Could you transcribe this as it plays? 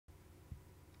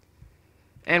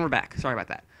And we're back. Sorry about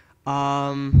that.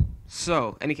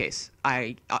 So, any case,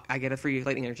 I get a free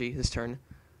lightning energy this turn,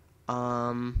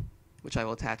 which I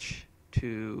will attach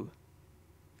to.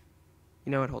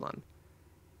 You know what? Hold on.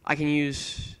 I can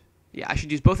use. Yeah, I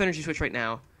should use both energy switch right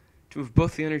now to move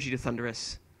both the energy to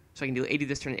Thunderous, so I can do 80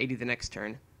 this turn and 80 the next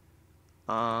turn.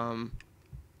 And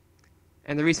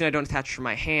the reason I don't attach for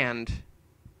my hand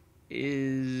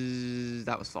is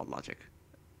that was flawed logic.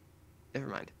 Never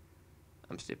mind.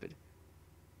 I'm stupid.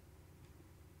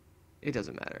 It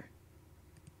doesn't matter.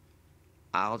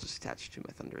 I'll just attach to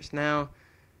my Thunderous now.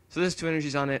 So there's 2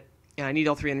 energies on it, and I need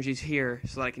all 3 energies here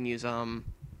so that I can use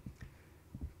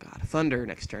Thunder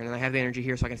next turn, and I have the energy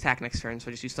here so I can attack next turn. So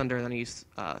I just use Thunder, and then I use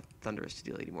Thunderous to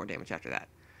deal 80 more damage after that.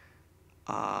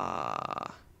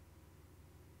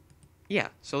 Yeah,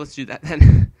 so let's do that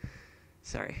then.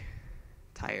 Sorry.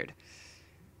 Tired.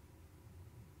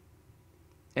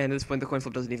 And at this point, the coin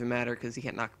flip doesn't even matter because he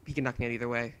can knock me out either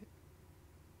way.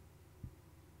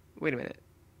 Wait a minute.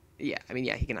 Yeah,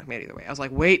 he can knock me out either way. I was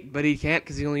like, wait, but he can't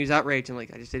because he only used Outrage. And I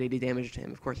just did 80 damage to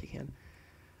him. Of course he can.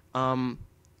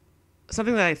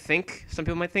 Something that I think some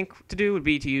people might think to do would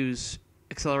be to use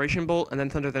Acceleration Bolt and then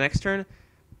Thunder the next turn.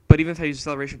 But even if I use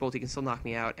Acceleration Bolt, he can still knock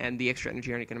me out, and the extra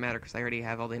energy aren't going to matter because I already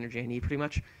have all the energy I need pretty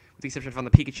much, with the exception of on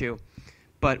the Pikachu.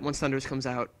 But once Thunders comes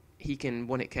out, he can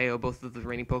one-hit KO both of the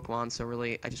remaining Pokemon, so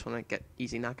really I just want to get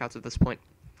easy knockouts at this point.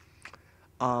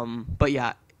 But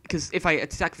yeah, because if I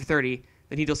attack for 30,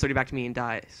 then he deals 30 back to me and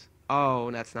dies. Oh,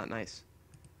 that's not nice.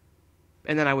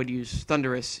 And then I would use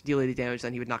Thunderous, deal 80 damage,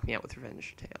 then he would knock me out with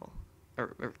Revenge Tail.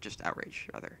 Or just Outrage,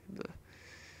 rather.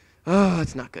 Oh,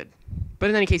 it's not good. But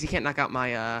in any case, he can't knock out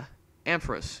my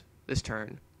Ampharos this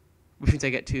turn, which means I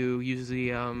get to use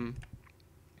the...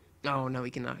 Oh, no,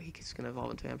 he cannot. He's going to evolve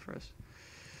into Ampharos.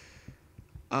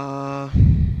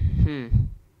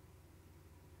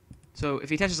 So if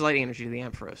he attaches the lightning energy to the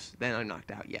Ampharos, then I'm knocked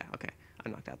out. Yeah, okay.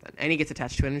 I'm knocked out then. And he gets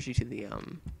attached to energy to the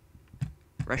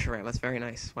Reshiram. That's very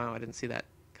nice. Wow, I didn't see that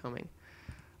coming.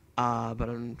 But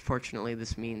unfortunately,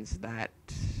 this means that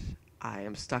I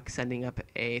am stuck sending up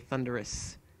a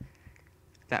Thunderous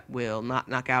that will not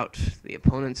knock out the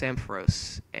opponent's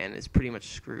Ampharos and is pretty much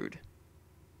screwed.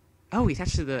 Oh, he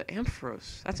attached to the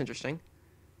Ampharos. That's interesting.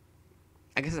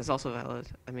 I guess that's also valid.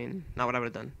 Not what I would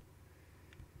have done.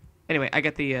 Anyway, I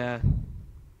get the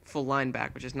full line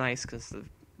back, which is nice because the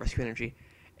rescue energy.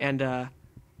 And I'm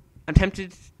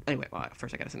tempted... Anyway, well,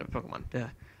 first I gotta send up a Pokemon. Duh.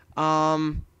 I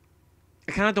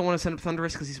kind of don't want to send up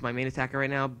Thunderous because he's my main attacker right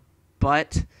now,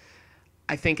 but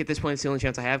I think at this point it's the only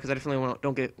chance I have because I definitely want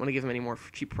to give him any more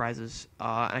cheap prizes.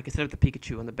 And I can set up the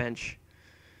Pikachu on the bench.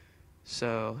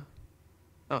 So,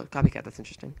 Copycat, that's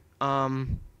interesting. But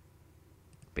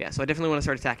yeah, so I definitely want to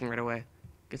start attacking right away.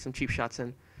 Get some cheap shots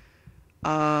in.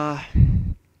 Play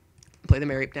the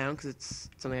Mareep down because it's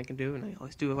something I can do, and I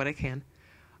always do what I can.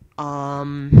 Yeah,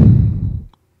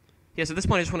 so at this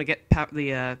point I just want to get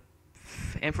the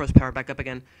Ampharos power back up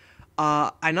again.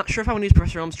 I'm not sure if I want to use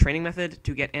Professor Elm's training method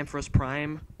to get Ampharos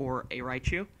Prime or a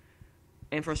Raichu.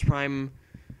 Ampharos Prime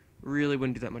really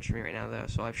wouldn't do that much for me right now, though,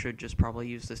 so I should just probably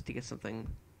use this to get something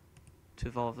to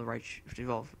evolve the Raichu, to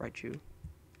evolve Pikachu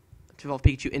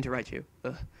into Raichu.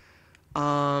 Ugh.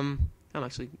 I'm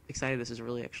actually excited. This is a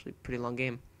really actually pretty long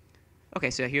game.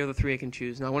 Okay, so here are the 3 I can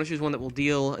choose. Now I want to choose one that will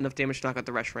deal enough damage to knock out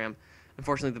the Reshiram.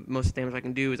 Unfortunately, the most damage I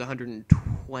can do is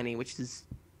 120, which is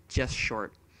just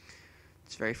short.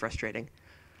 It's very frustrating.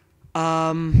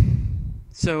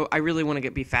 So I really want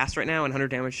to be fast right now, and 100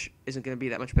 damage isn't going to be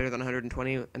that much better than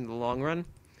 120 in the long run.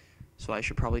 So I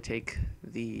should probably take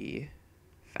the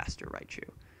faster Raichu.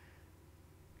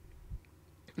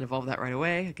 And evolve that right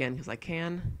away, again, because I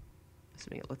can.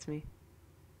 Assuming it lets me.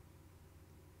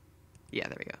 Yeah,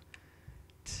 there we go.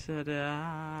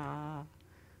 Ta-da!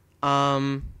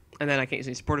 And then I can't use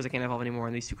any supporters, I can't evolve anymore,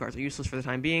 and these 2 cards are useless for the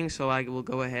time being, so I will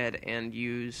go ahead and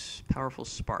use Powerful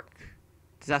Spark.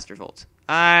 Disaster Volt.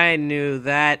 I knew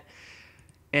that.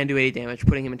 And do 80 damage,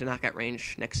 putting him into knockout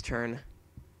range next turn.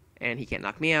 And he can't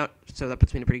knock me out, so that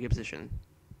puts me in a pretty good position.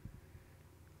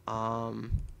 More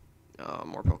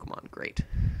Pokemon, great.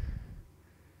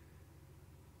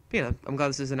 But yeah, I'm glad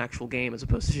this is an actual game as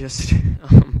opposed to just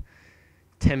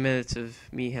 10 minutes of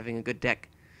me having a good deck.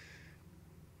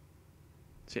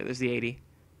 So yeah, there's the 80.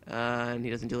 And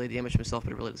he doesn't deal any damage to himself,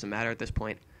 but it really doesn't matter at this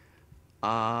point.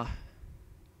 Now,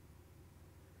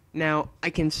 I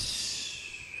can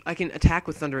attack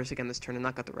with Thunderous again this turn and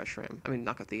knock out the Reshiram.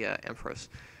 Knock out the Ampharos,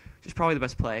 which is probably the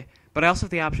best play. But I also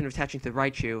have the option of attaching to the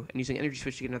Raichu and using Energy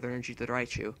Switch to get another energy to the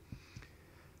Raichu.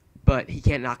 But he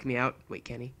can't knock me out. Wait,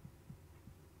 can he?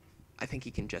 I think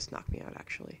he can just knock me out,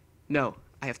 actually. No.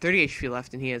 I have 30 HP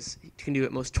left, and he can do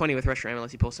at most 20 with Reshiram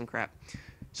unless he pulls some crap.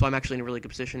 So I'm actually in a really good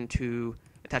position to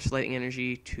attach the lightning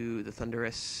energy to the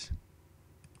Thunderous.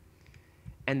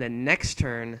 And then next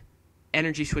turn,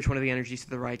 energy switch one of the energies to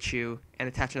the Raichu, and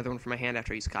attach another one from my hand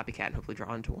after I use Copycat and hopefully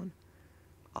draw into one.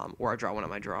 Or I draw one on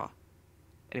my draw.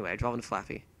 Anyway, I draw into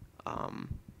Flaffy.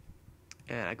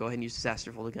 And I go ahead and use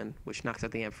Disaster Volt again, which knocks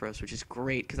out the Ampharos, which is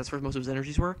great, because that's where most of his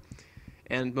energies were.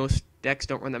 And most decks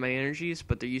don't run that many energies,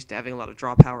 but they're used to having a lot of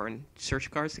draw power and search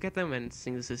cards to get them, and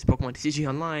seeing this is Pokemon TCG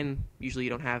Online, usually you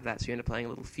don't have that, so you end up playing a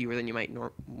little fewer than you might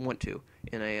want to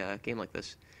in a game like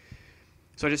this.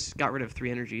 So I just got rid of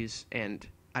 3 energies, and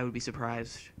I would be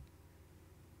surprised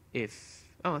if...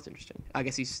 Oh, that's interesting. I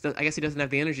guess he doesn't have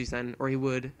the energies then, or he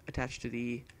would attach to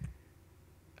the...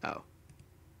 Oh.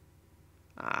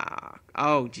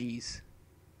 Oh, jeez.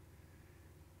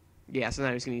 Yeah, so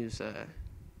now he's going to use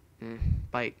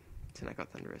Bite to knock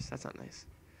out Thunderous. That's not nice.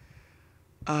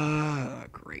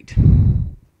 Great.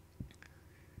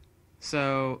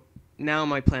 So, now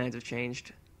my plans have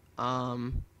changed.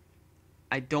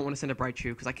 I don't want to send up Raichu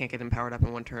because I can't get him powered up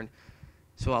in one turn.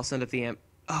 So I'll send up the Amp.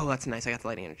 Oh, that's nice. I got the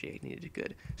lightning energy. I needed it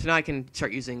good. So now I can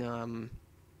start using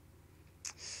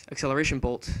Acceleration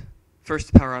Bolt. First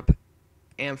to power up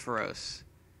Ampharos.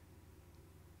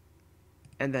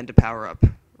 And then to power up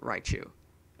Raichu.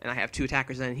 And I have 2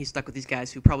 attackers then. He's stuck with these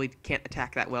guys who probably can't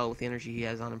attack that well with the energy he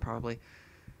has on him, probably.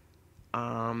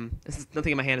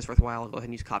 Nothing in my hand is worthwhile. I'll go ahead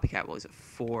and use Copycat while he's at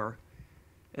 4.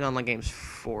 In online games,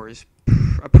 4 is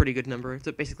a pretty good number. It's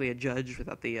basically a judge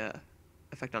without the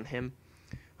effect on him.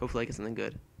 Hopefully I get something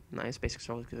good. Nice, basics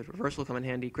are always good. Reversal will come in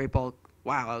handy. Great Ball,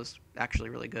 wow, that was actually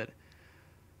really good.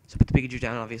 So put the Pikachu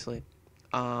down, obviously.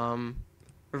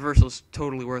 Reversal's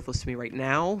totally worthless to me right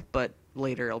now, but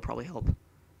later it'll probably help.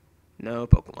 No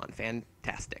Pokemon,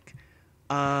 fantastic.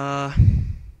 But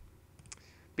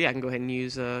yeah, I can go ahead and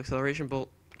use Acceleration Bolt,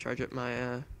 charge up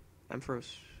my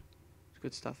Ampharos. It's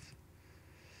good stuff.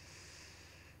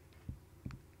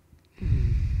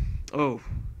 Oh,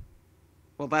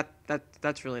 well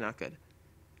that's really not good.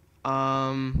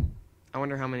 I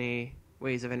wonder how many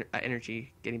ways of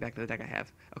energy getting back to the deck I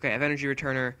have. Okay, I have Energy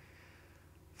Returner,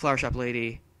 Flower Shop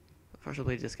Lady. Flower Shop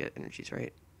Lady does get energies,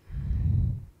 right?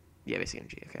 Yeah, basic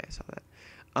energy. Okay, I saw that.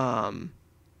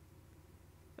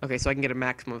 Okay, so I can get a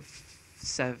maximum of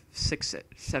 7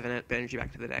 energy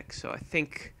back to the deck. So I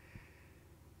think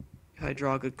if I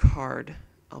draw a good card,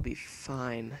 I'll be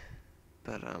fine.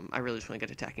 But I really just want to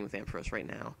get attacking with Ampharos right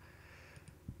now.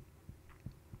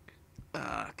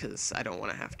 Because I don't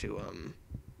want to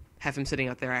have him sitting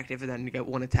out there active and then get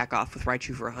one attack off with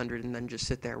Raichu for 100 and then just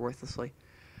sit there worthlessly.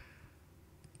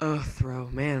 Throw.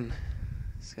 Man,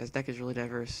 this guy's deck is really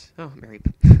diverse. Oh, Mary.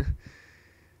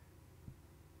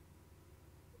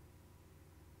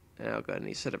 Oh, good. And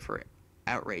he's set up for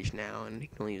Outrage now, and he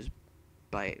can only use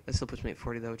Bite. That still puts me at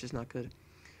 40, though, which is not good.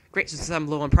 Great, so since I'm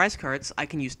low on prize cards, I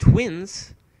can use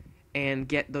Twins and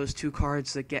get those 2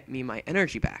 cards that get me my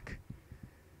energy back,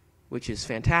 which is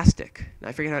fantastic. Now,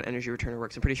 I figured out how Energy Returner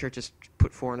works. I'm pretty sure it just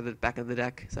put 4 into the back of the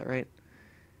deck. Is that right?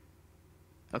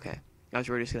 Okay. I was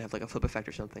worried it was going to have like a flip effect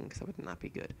or something, because that would not be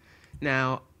good.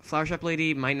 Now, Flower Shop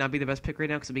Lady might not be the best pick right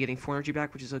now, because I'll be getting 4 energy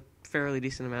back, which is a fairly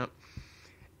decent amount.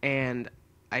 And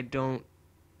I don't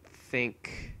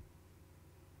think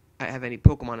I have any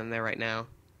Pokemon in there right now.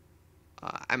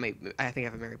 I think I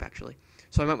have a Marip, actually.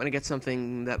 So I might want to get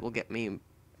something that will get me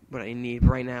what I need. But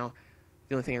right now,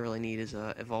 the only thing I really need is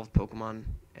evolved Pokemon,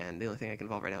 and the only thing I can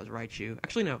evolve right now is Raichu.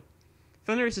 Actually, no.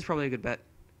 Thundurus is probably a good bet.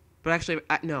 But actually,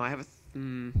 no, I have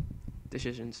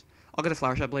decisions. I'll get a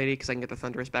Flower Shop Lady, because I can get the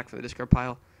Thundurus back from the discard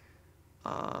pile.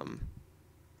 And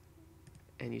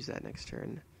use that next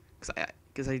turn.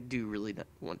 Because I do really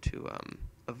want to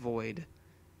avoid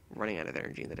running out of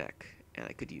energy in the deck. And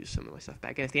I could use some of my stuff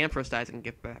back. And if the Ampharos dies, I can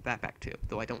get that back too.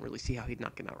 Though I don't really see how he'd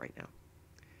knock him out right now.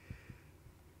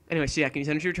 Anyway, so yeah, I can use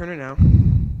Energy Returner now.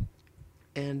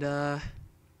 And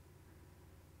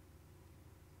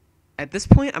at this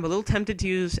point, I'm a little tempted to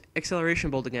use Acceleration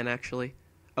Bolt again, actually.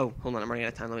 Oh, hold on, I'm running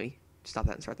out of time. Let me stop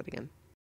that and start that again.